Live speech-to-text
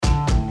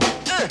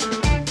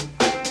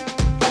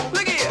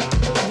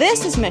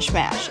This is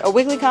Mishmash, a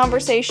weekly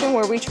conversation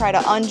where we try to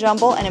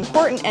unjumble an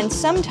important and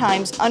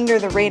sometimes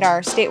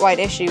under-the-radar statewide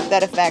issue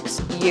that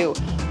affects you.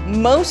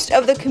 Most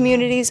of the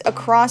communities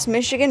across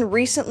Michigan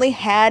recently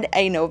had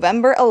a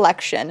November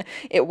election.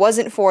 It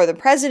wasn't for the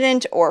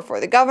president or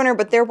for the governor,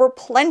 but there were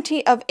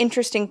plenty of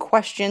interesting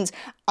questions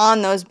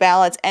on those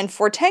ballots. And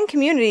for 10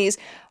 communities,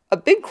 a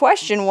big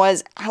question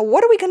was,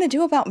 what are we going to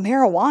do about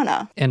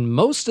marijuana? And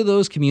most of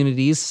those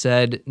communities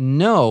said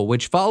no,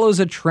 which follows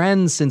a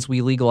trend since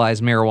we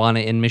legalized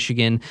marijuana in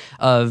Michigan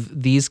of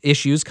these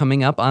issues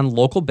coming up on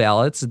local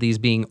ballots, these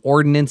being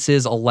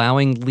ordinances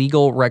allowing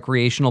legal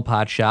recreational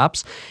pot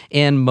shops,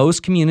 and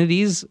most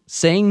communities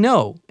saying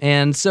no.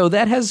 And so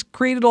that has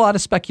created a lot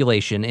of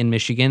speculation in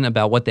Michigan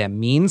about what that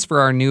means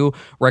for our new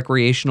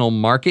recreational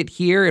market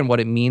here and what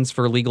it means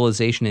for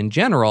legalization in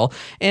general.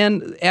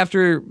 And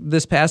after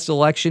this past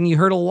election, you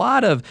heard a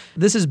lot of,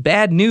 this is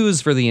bad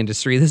news for the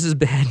industry. This is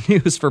bad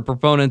news for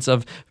proponents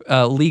of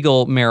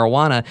legal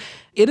marijuana.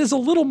 It is a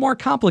little more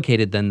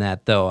complicated than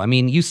that, though. I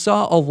mean, you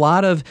saw a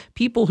lot of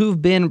people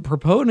who've been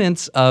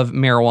proponents of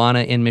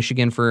marijuana in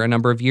Michigan for a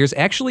number of years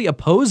actually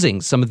opposing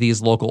some of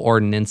these local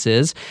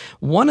ordinances.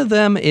 One of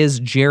them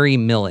is Jerry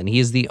Millen. He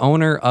is the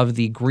owner of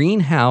the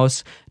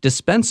Greenhouse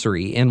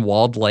Dispensary in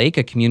Walled Lake,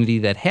 a community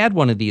that had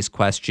one of these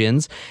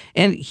questions.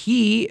 And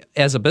he,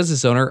 as a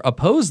business owner,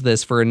 opposed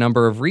this for a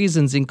number of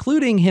reasons,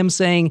 including him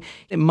saying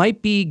it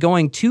might be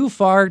going too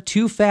far,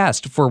 too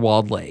fast for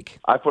Walled Lake.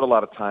 I put a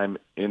lot of time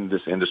in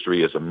this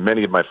industry, as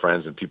many of my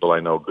friends and people I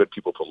know, good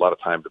people, put a lot of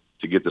time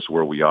to get this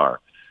where we are.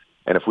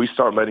 And if we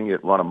start letting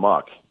it run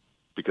amok,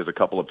 because a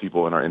couple of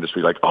people in our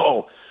industry like,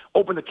 oh,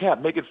 open the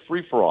cap, make it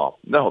free for all.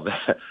 No,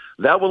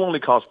 that will only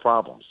cause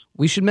problems.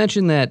 We should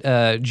mention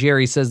that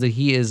Jerry says that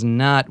he is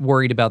not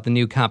worried about the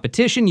new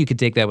competition. You could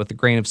take that with a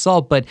grain of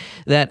salt, but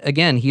that,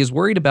 again, he is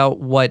worried about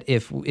what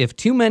if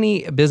too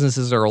many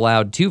businesses are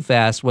allowed too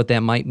fast, what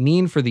that might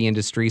mean for the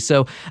industry.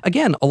 So,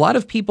 again, a lot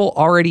of people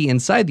already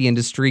inside the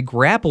industry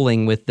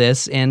grappling with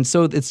this, and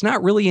so it's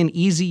not really an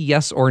easy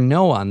yes or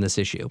no on this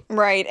issue.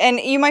 Right, and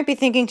you might be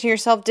thinking to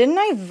yourself, didn't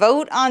I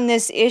vote on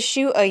this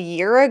issue a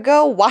year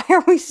ago? Why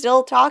are we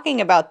still talking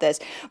about this?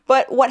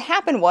 But what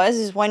happened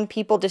is when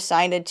people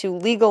decided to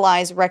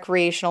legalize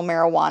recreational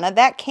marijuana,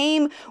 that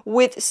came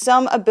with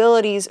some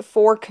abilities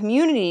for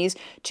communities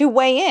to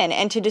weigh in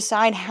and to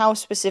decide how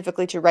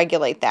specifically to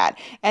regulate that.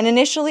 And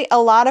initially,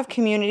 a lot of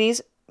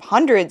communities,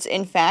 hundreds,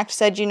 in fact,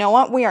 said, you know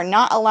what, we are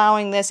not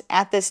allowing this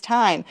at this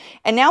time.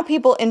 And now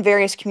people in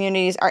various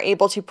communities are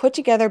able to put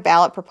together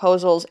ballot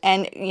proposals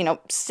and,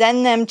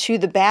 send them to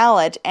the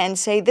ballot and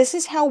say, this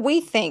is how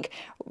we think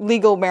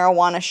legal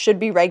marijuana should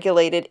be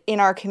regulated in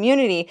our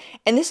community.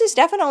 And this is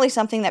definitely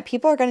something that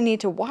people are going to need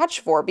to watch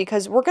for,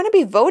 because we're going to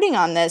be voting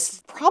on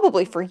this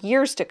probably for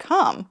years to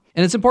come.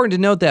 And it's important to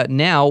note that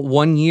now,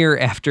 1 year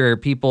after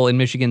people in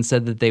Michigan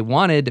said that they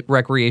wanted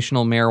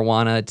recreational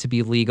marijuana to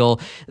be legal,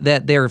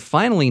 that they're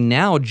finally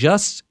now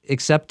just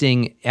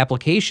accepting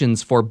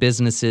applications for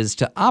businesses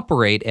to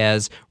operate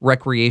as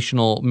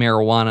recreational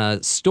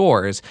marijuana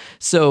stores.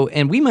 So,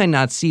 and we might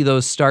not see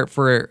those start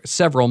for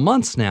several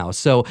months now.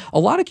 So a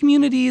lot of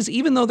communities,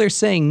 even though they're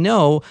saying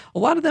no, a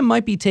lot of them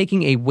might be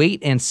taking a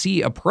wait and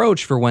see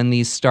approach for when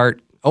these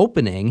start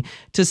opening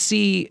to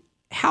see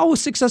how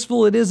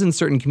successful it is in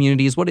certain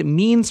communities, what it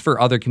means for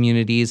other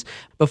communities,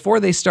 before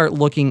they start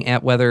looking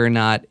at whether or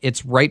not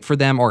it's right for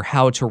them or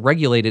how to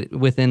regulate it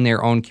within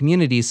their own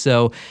communities.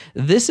 So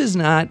this is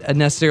not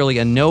necessarily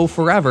a no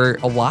forever.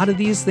 A lot of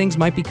these things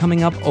might be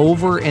coming up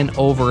over and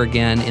over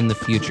again in the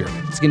future.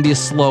 It's going to be a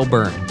slow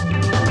burn.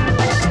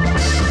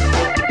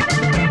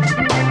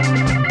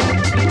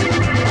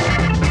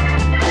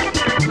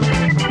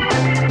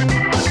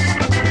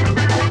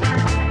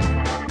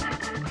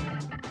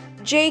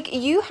 Jake,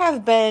 you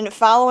have been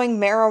following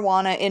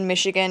marijuana in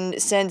Michigan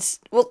since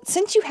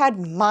you had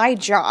my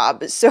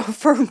job, so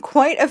for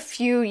quite a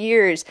few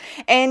years.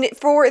 And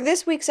for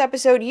this week's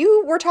episode,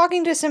 you were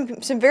talking to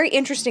some very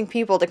interesting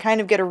people to kind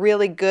of get a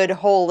really good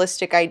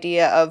holistic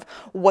idea of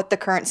what the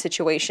current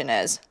situation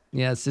is.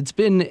 Yes, it's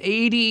been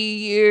 80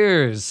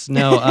 years.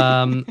 No,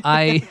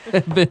 I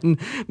have been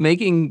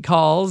making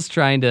calls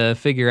trying to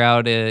figure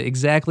out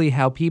exactly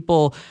how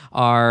people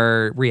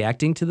are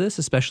reacting to this,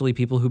 especially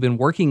people who've been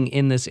working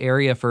in this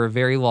area for a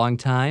very long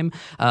time.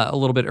 A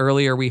little bit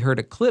earlier, we heard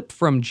a clip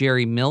from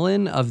Jerry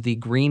Millen of the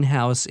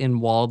Greenhouse in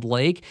Walled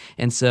Lake,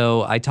 and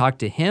so I talked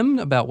to him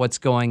about what's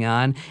going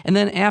on. And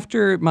then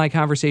after my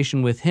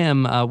conversation with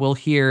him, we'll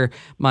hear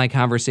my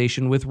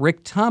conversation with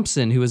Rick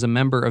Thompson, who is a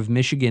member of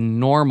Michigan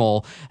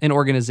NORML, an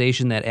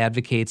organization that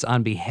advocates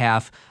on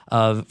behalf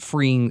of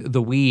freeing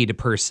the weed,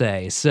 per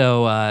se.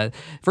 So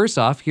first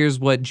off,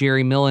 here's what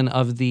Jerry Millen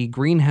of the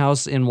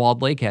Greenhouse in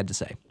Walled Lake had to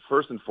say.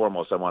 First and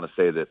foremost, I want to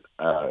say that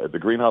at the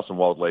Greenhouse in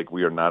Walled Lake,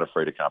 we are not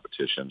afraid of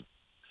competition.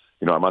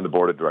 I'm on the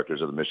board of directors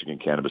of the Michigan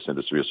Cannabis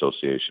Industry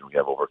Association. We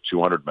have over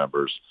 200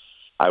 members.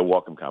 I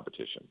welcome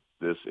competition.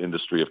 This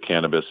industry of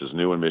cannabis is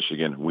new in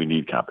Michigan. We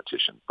need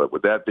competition. But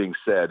with that being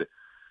said,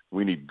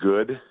 we need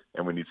good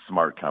and we need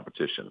smart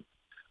competition.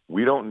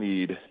 We don't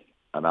need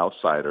an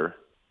outsider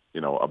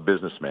a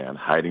businessman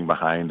hiding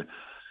behind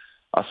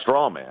a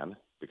straw man,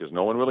 because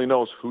no one really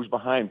knows who's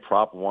behind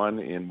Prop 1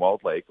 in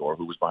Walled Lake or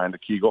who was behind the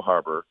Kegel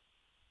Harbor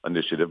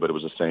initiative, but it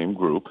was the same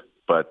group,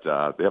 but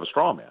they have a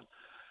straw man.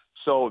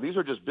 So these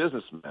are just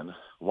businessmen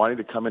wanting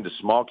to come into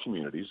small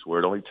communities where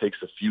it only takes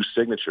a few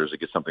signatures to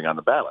get something on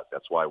the ballot.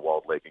 That's why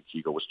Walled Lake and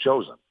Kegel was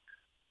chosen.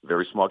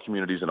 Very small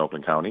communities in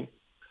Oakland County,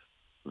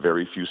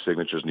 very few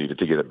signatures needed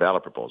to get a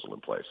ballot proposal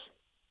in place.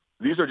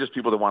 These are just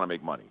people that want to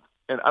make money.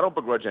 And I don't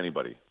begrudge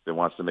anybody that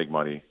wants to make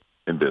money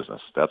in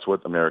business. That's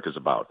what America's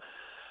about.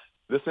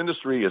 This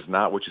industry is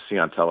not what you see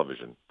on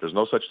television. There's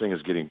no such thing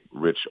as getting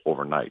rich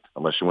overnight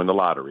unless you win the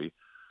lottery.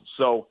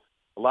 So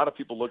a lot of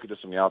people look at this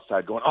from the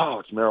outside going, oh,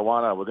 it's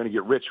marijuana. We're going to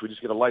get rich. We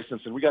just get a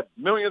license and we got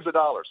millions of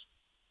dollars.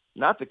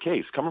 Not the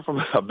case. Coming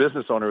from a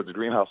business owner at the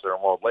greenhouse there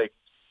in Walled Lake,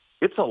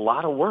 it's a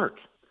lot of work.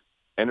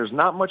 And there's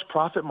not much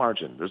profit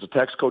margin. There's a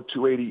tax code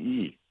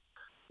 280E,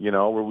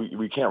 where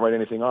we can't write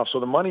anything off. So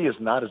the money is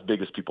not as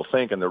big as people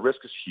think, and the risk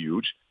is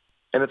huge,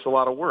 and it's a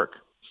lot of work.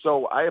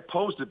 So I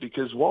opposed it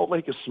because Walled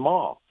Lake is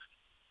small.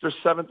 There's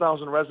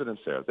 7,000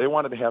 residents there. They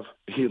wanted to have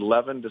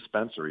 11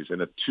 dispensaries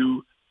in a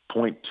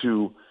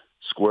 2.2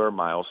 square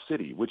mile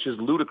city, which is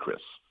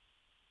ludicrous.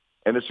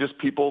 And it's just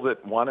people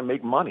that want to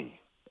make money.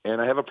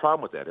 And I have a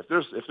problem with that. If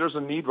there's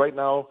a need right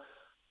now,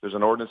 there's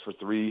an ordinance for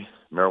 3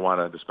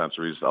 marijuana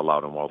dispensaries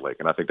allowed in Walled Lake,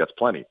 and I think that's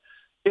plenty.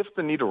 If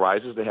the need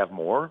arises to have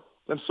more,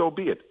 then so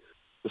be it.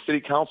 The city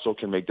council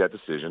can make that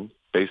decision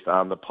based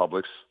on the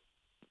public's,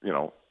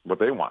 what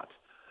they want.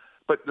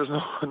 But there's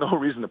no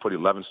reason to put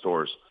 11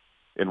 stores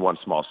in one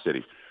small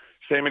city.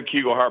 Same in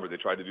Kegel Harbor. They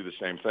tried to do the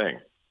same thing.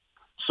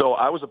 So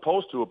I was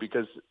opposed to it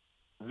because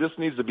this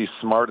needs to be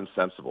smart and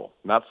sensible,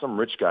 not some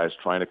rich guys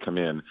trying to come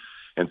in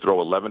and throw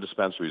 11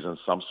 dispensaries in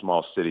some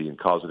small city and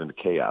cause it into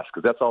chaos,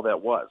 because that's all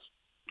that was.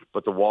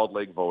 But the Walled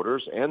Lake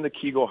voters and the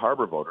Kegel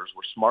Harbor voters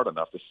were smart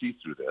enough to see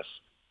through this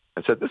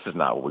and said, this is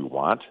not what we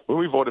want. When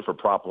we voted for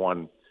Prop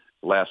 1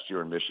 last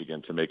year in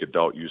Michigan to make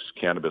adult use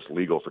cannabis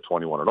legal for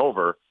 21 and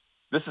over,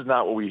 this is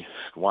not what we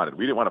wanted.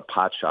 We didn't want a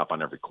pot shop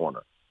on every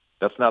corner.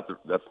 That's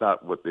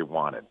not what they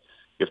wanted.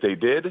 If they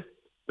did,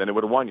 then it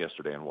would have won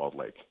yesterday in Walled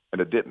Lake, and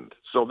it didn't.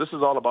 So this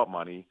is all about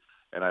money,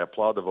 and I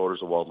applaud the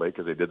voters of Walled Lake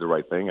because they did the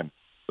right thing, and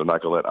they're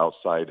not going to let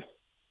outside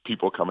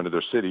people come into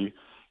their city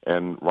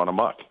and run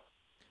amok.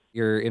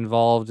 You're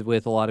involved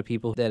with a lot of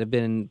people that have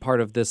been part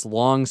of this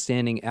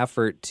long-standing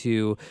effort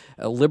to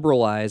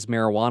liberalize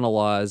marijuana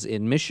laws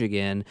in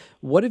Michigan.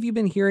 What have you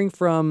been hearing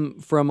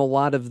from a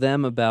lot of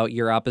them about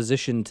your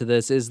opposition to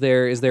this? Is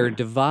there a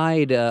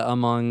divide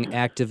among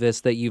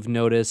activists that you've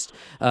noticed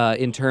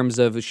in terms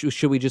of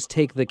should we just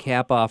take the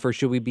cap off, or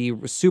should we be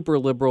super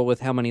liberal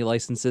with how many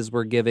licenses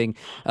we're giving?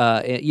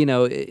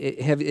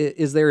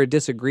 Is there a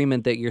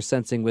disagreement that you're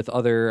sensing with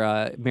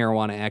other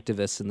marijuana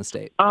activists in the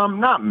state?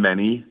 Not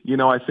many.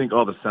 I think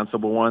all the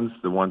sensible ones,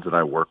 the ones that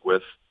I work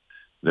with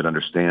that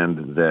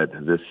understand that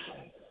this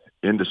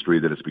industry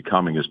that it's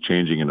becoming is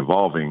changing and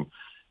evolving,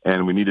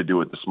 and we need to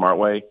do it the smart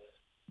way.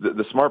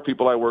 The smart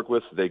people I work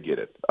with, they get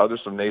it.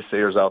 There's some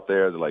naysayers out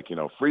there. They're like,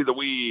 free the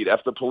weed,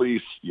 F the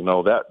police.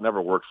 That never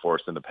worked for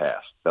us in the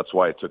past. That's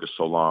why it took us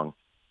so long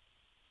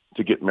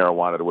to get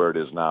marijuana to where it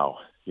is now.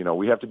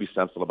 We have to be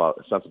sensible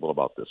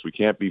about this. We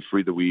can't be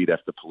free the weed,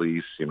 F the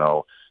police.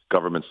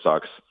 Government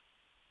sucks.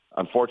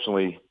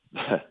 Unfortunately,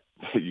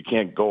 you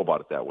can't go about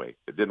it that way.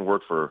 It didn't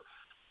work for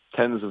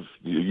tens of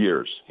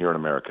years here in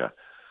America.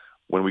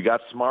 When we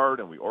got smart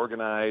and we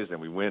organized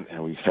and we went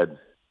and we had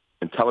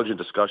intelligent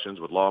discussions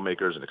with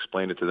lawmakers and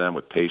explained it to them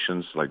with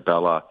patience like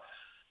Bella,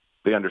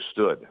 they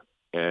understood.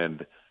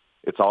 And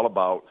it's all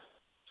about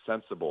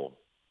sensible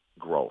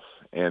growth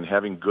and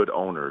having good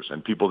owners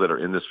and people that are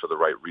in this for the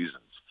right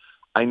reasons.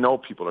 I know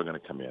people are going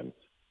to come in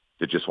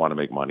that just want to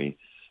make money,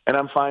 and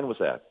I'm fine with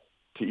that,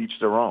 to each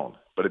their own.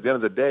 But at the end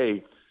of the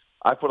day,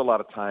 I put a lot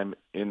of time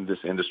in this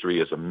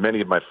industry, as many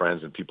of my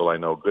friends and people I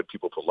know, good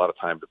people, put a lot of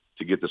time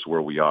to get this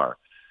where we are.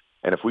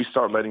 And if we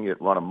start letting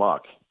it run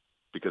amok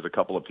because a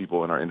couple of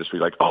people in our industry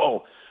like,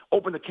 oh,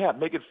 open the cap,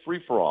 make it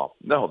free for all.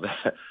 No,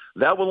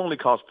 that will only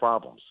cause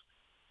problems.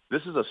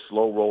 This is a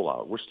slow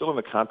rollout. We're still in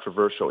a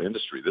controversial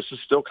industry. This is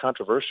still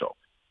controversial,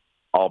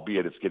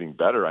 albeit it's getting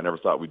better. I never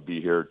thought we'd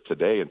be here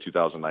today in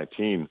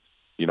 2019.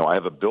 I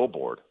have a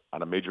billboard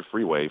on a major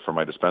freeway for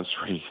my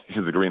dispensary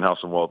in the greenhouse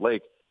in Walled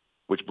Lake,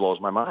 which blows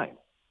my mind.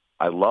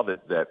 I love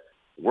it that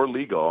we're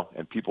legal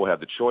and people have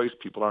the choice.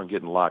 People aren't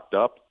getting locked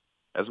up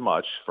as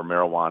much for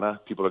marijuana.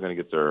 People are going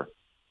to get their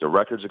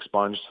records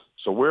expunged.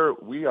 So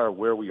we are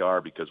where we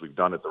are because we've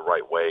done it the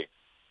right way.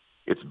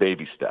 It's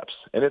baby steps,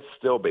 and it's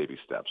still baby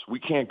steps. We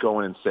can't go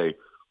in and say,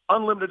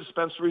 unlimited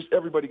dispensaries,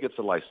 everybody gets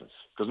a license.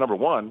 Because number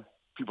one,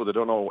 people that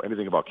don't know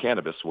anything about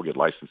cannabis will get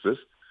licenses.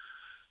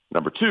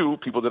 Number two,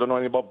 people that don't know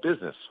anything about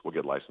business will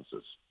get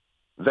licenses.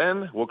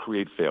 Then we'll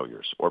create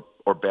failures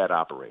or bad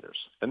operators.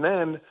 And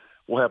then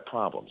we'll have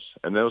problems.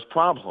 And those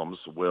problems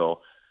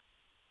will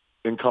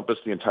encompass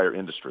the entire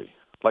industry.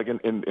 Like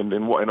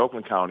in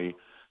Oakland County,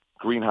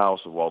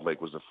 Greenhouse of Walled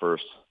Lake was the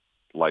first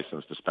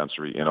licensed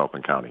dispensary in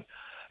Oakland County.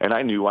 And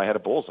I knew I had a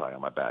bullseye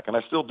on my back, and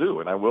I still do,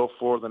 and I will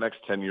for the next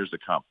 10 years to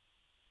come.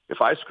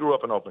 If I screw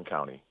up in Open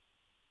County,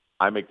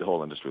 I make the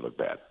whole industry look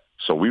bad.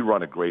 So we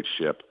run a great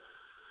ship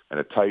and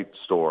a tight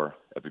store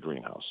at the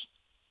greenhouse,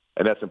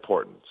 and that's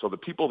important. So the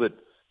people that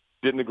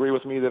didn't agree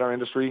with me that our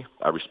industry,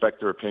 I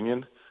respect their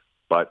opinion,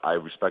 but I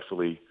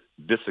respectfully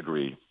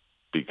disagree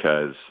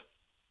because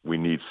we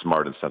need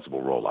smart and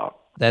sensible rollout.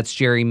 That's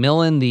Jerry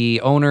Millen, the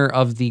owner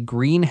of the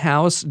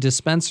Greenhouse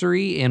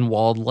Dispensary in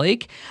Walled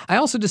Lake. I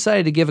also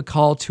decided to give a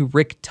call to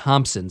Rick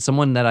Thompson,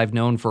 someone that I've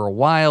known for a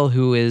while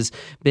who has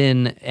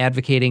been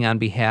advocating on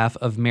behalf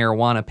of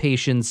marijuana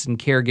patients and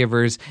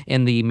caregivers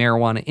in the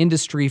marijuana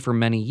industry for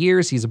many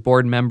years. He's a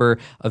board member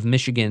of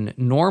Michigan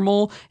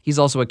NORML. He's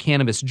also a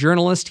cannabis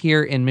journalist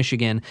here in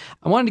Michigan.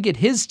 I wanted to get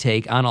his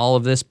take on all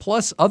of this,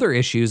 plus other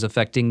issues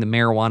affecting the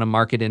marijuana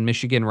market in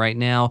Michigan right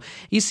now.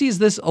 He sees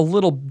this a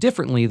little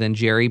differently than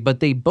Jerry,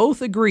 but they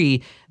both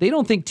agree they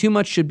don't think too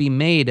much should be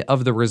made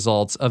of the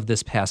results of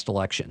this past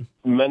election.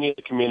 Many of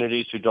the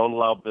communities who don't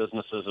allow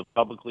businesses have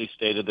publicly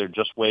stated they're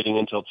just waiting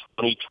until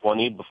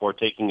 2020 before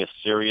taking a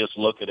serious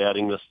look at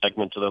adding this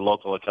segment to their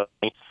local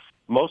economy.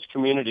 Most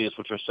communities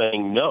which are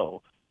saying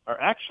no are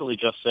actually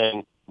just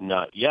saying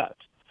not yet.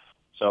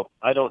 So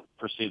I don't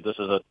perceive this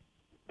as a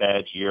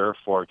bad year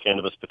for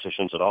cannabis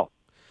petitions at all.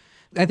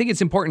 I think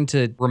it's important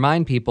to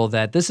remind people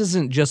that this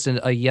isn't just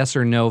a yes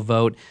or no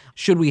vote.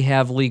 Should we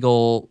have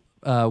legal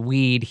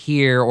weed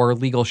here or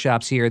legal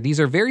shops here? These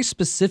are very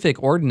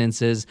specific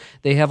ordinances.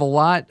 They have a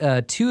lot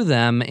to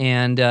them,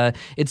 and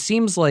it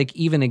seems like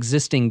even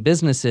existing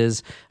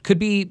businesses could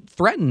be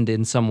threatened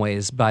in some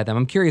ways by them.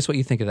 I'm curious what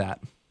you think of that.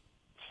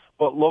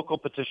 Well, local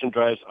petition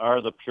drives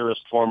are the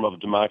purest form of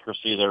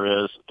democracy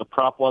there is. The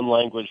Prop 1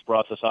 language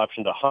brought this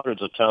option to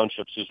hundreds of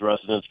townships whose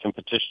residents can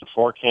petition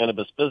for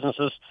cannabis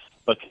businesses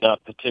but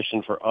cannot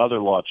petition for other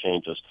law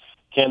changes.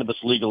 Cannabis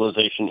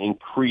legalization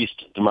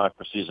increased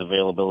democracy's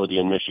availability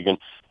in Michigan.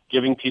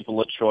 Giving people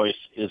a choice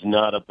is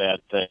not a bad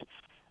thing.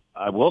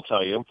 I will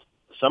tell you,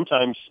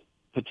 sometimes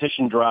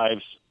petition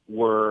drives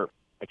were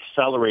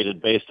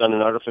accelerated based on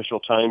an artificial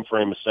time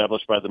frame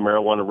established by the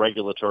Marijuana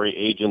Regulatory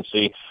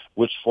Agency,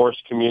 which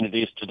forced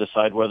communities to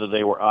decide whether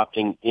they were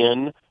opting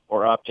in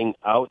or opting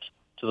out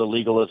to the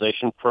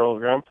legalization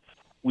program.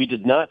 We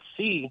did not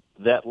see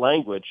that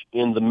language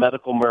in the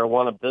medical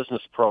marijuana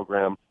business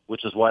program,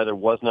 which is why there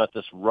was not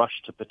this rush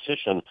to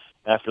petition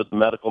after the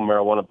medical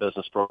marijuana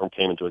business program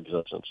came into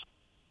existence.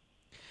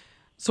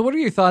 So what are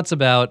your thoughts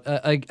about,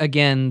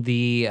 again,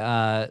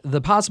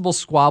 the possible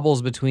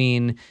squabbles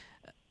between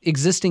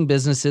existing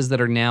businesses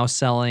that are now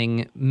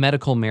selling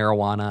medical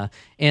marijuana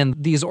and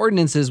these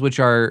ordinances, which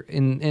are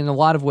in a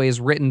lot of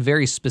ways written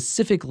very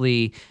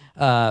specifically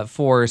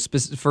for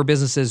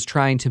businesses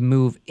trying to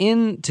move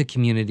into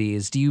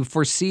communities? Do you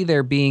foresee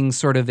there being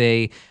sort of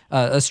a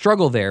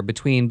struggle there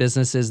between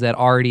businesses that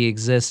already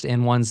exist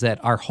and ones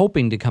that are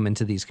hoping to come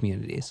into these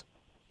communities?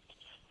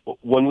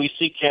 When we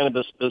see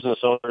cannabis business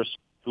owners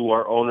who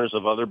are owners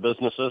of other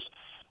businesses,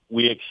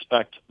 we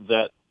expect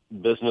that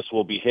business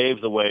will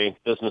behave the way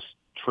business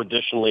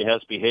traditionally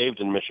has behaved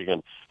in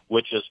Michigan,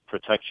 which is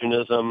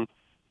protectionism,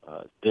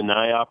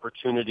 deny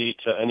opportunity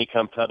to any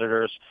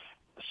competitors.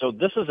 So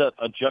this is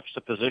a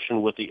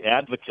juxtaposition with the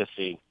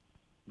advocacy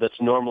that's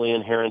normally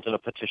inherent in a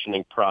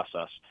petitioning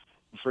process.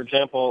 For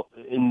example,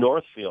 in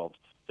Northfield,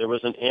 there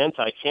was an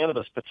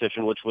anti-cannabis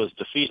petition which was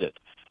defeated.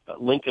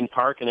 Lincoln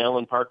Park and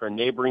Allen Park are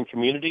neighboring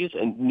communities,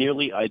 and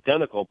nearly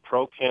identical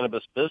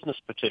pro-cannabis business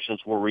petitions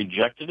were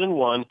rejected in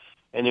one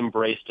and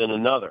embraced in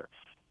another.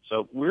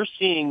 So we're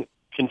seeing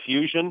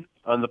confusion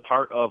on the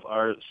part of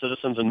our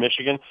citizens in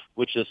Michigan,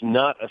 which is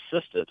not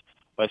assisted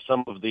by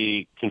some of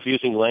the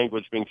confusing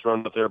language being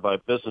thrown out there by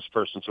business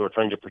persons who are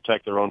trying to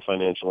protect their own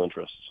financial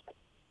interests.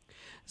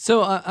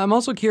 So I'm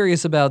also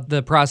curious about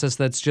the process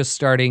that's just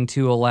starting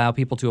to allow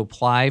people to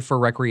apply for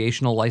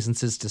recreational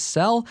licenses to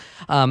sell.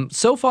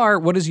 So far,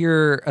 what is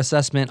your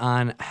assessment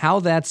on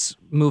how that's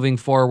moving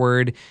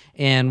forward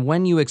and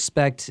when you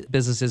expect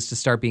businesses to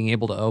start being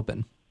able to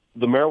open?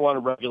 The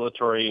Marijuana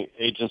Regulatory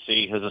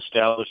Agency has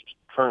established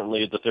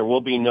currently that there will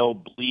be no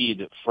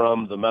bleed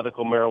from the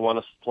medical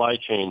marijuana supply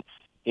chain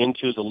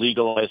into the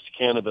legalized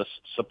cannabis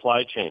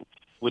supply chain,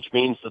 which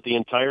means that the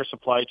entire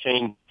supply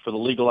chain for the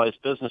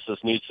legalized businesses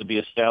needs to be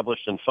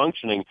established and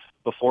functioning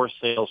before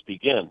sales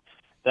begin.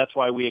 That's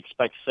why we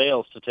expect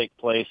sales to take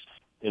place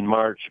in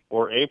March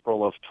or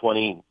April of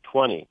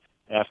 2020,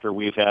 after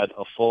we've had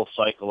a full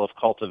cycle of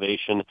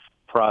cultivation,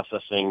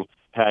 processing,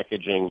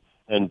 packaging,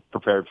 and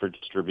prepared for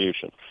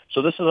distribution.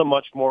 So this is a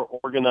much more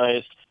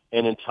organized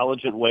and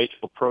intelligent way to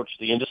approach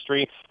the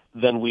industry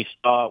than we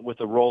saw with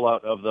the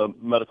rollout of the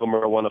Medical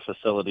Marijuana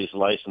Facilities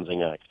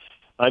Licensing Act.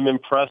 I'm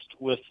impressed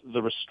with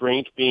the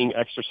restraint being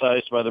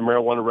exercised by the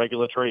Marijuana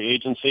Regulatory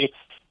Agency,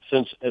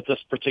 since at this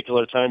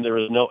particular time there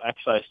is no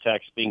excise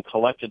tax being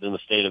collected in the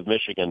state of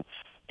Michigan.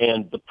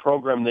 And the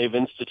program they've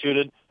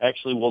instituted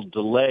actually will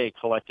delay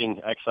collecting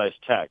excise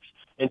tax.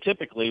 And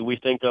typically we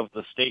think of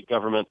the state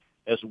government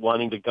as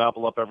wanting to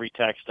gobble up every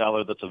tax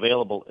dollar that's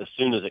available as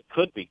soon as it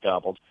could be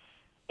gobbled.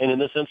 And in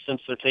this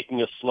instance, they're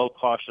taking a slow,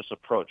 cautious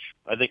approach.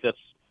 I think that's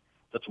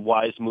a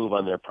wise move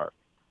on their part.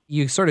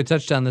 You sort of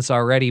touched on this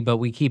already, but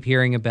we keep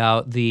hearing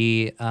about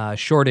the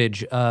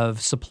shortage of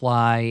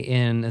supply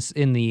in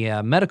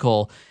the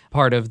medical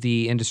part of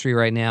the industry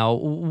right now.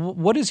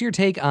 What is your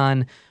take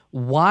on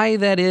why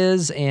that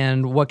is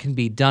and what can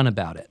be done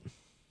about it?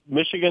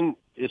 Michigan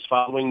is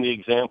following the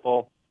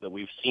example that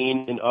we've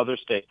seen in other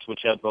states,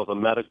 which have both a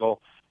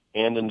medical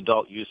and an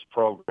adult use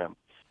program.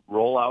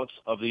 Rollouts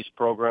of these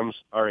programs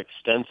are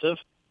extensive.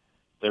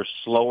 They're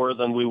slower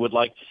than we would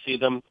like to see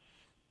them.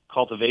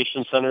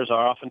 Cultivation centers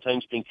are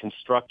oftentimes being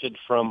constructed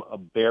from a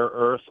bare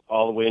earth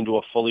all the way into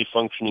a fully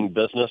functioning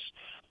business.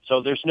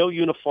 So there's no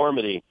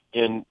uniformity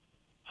in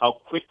how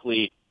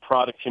quickly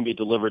product can be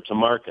delivered to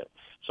market.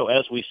 So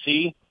as we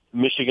see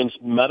Michigan's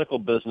medical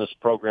business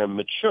program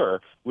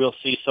mature, we'll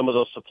see some of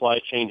those supply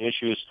chain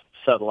issues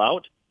settle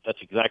out.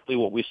 That's exactly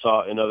what we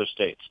saw in other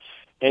states.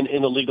 And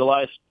in the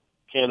legalized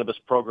cannabis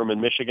program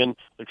in Michigan,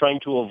 they're trying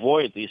to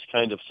avoid these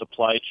kind of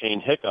supply chain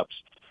hiccups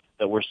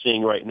that we're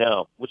seeing right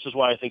now, which is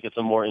why I think it's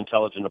a more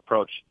intelligent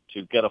approach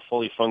to get a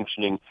fully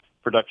functioning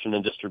production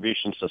and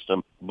distribution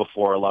system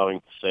before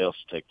allowing sales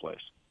to take place.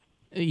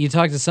 You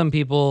talk to some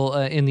people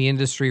in the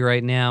industry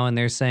right now, and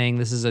they're saying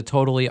this is a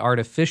totally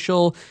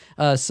artificial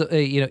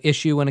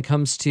issue when it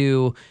comes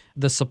to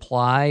the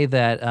supply,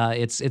 that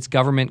it's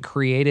government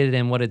created,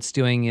 and what it's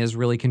doing is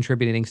really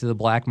contributing to the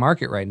black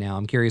market right now.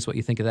 I'm curious what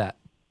you think of that.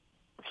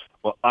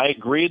 Well, I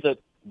agree that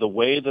the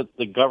way that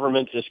the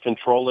government is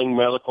controlling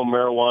medical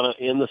marijuana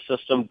in the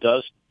system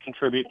does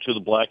contribute to the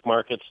black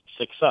market's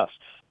success.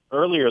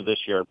 Earlier this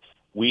year,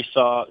 we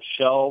saw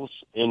shelves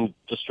in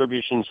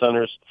distribution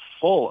centers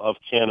full of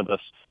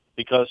cannabis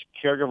because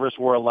caregivers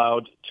were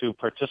allowed to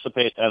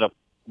participate at a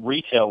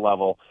retail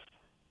level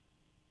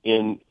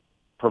in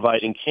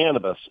providing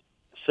cannabis.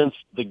 Since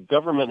the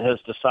government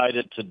has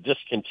decided to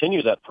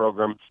discontinue that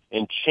program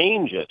and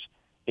change it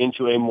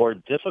into a more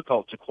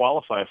difficult to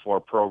qualify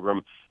for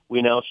program,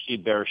 we now see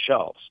bare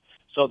shelves.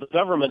 So the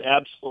government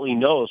absolutely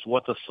knows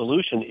what the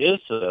solution is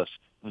to this.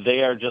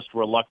 They are just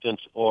reluctant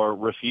or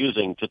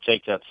refusing to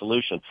take that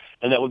solution.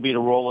 And that would be to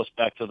roll us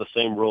back to the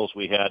same rules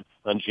we had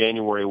on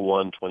January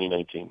 1,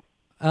 2019.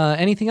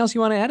 Anything else you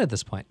want to add at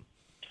this point?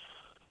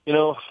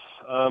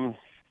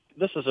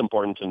 This is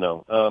important to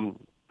know.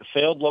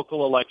 Failed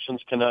local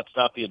elections cannot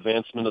stop the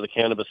advancement of the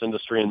cannabis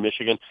industry in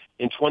Michigan.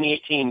 In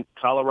 2018,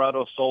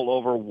 Colorado sold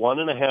over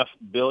 $1.5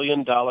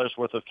 billion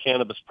worth of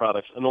cannabis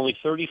products, and only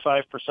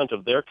 35%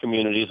 of their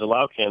communities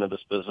allow cannabis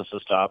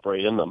businesses to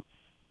operate in them.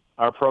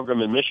 Our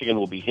program in Michigan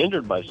will be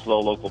hindered by slow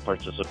local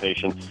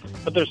participation,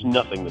 but there's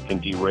nothing that can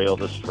derail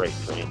this freight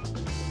train.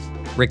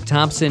 Rick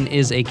Thompson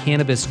is a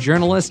cannabis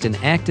journalist, an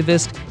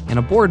activist, and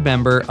a board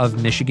member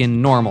of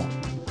Michigan NORML.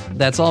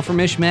 That's all for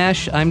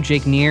Mishmash. I'm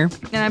Jake Neher.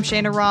 And I'm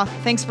Cheyna Roth.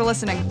 Thanks for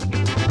listening.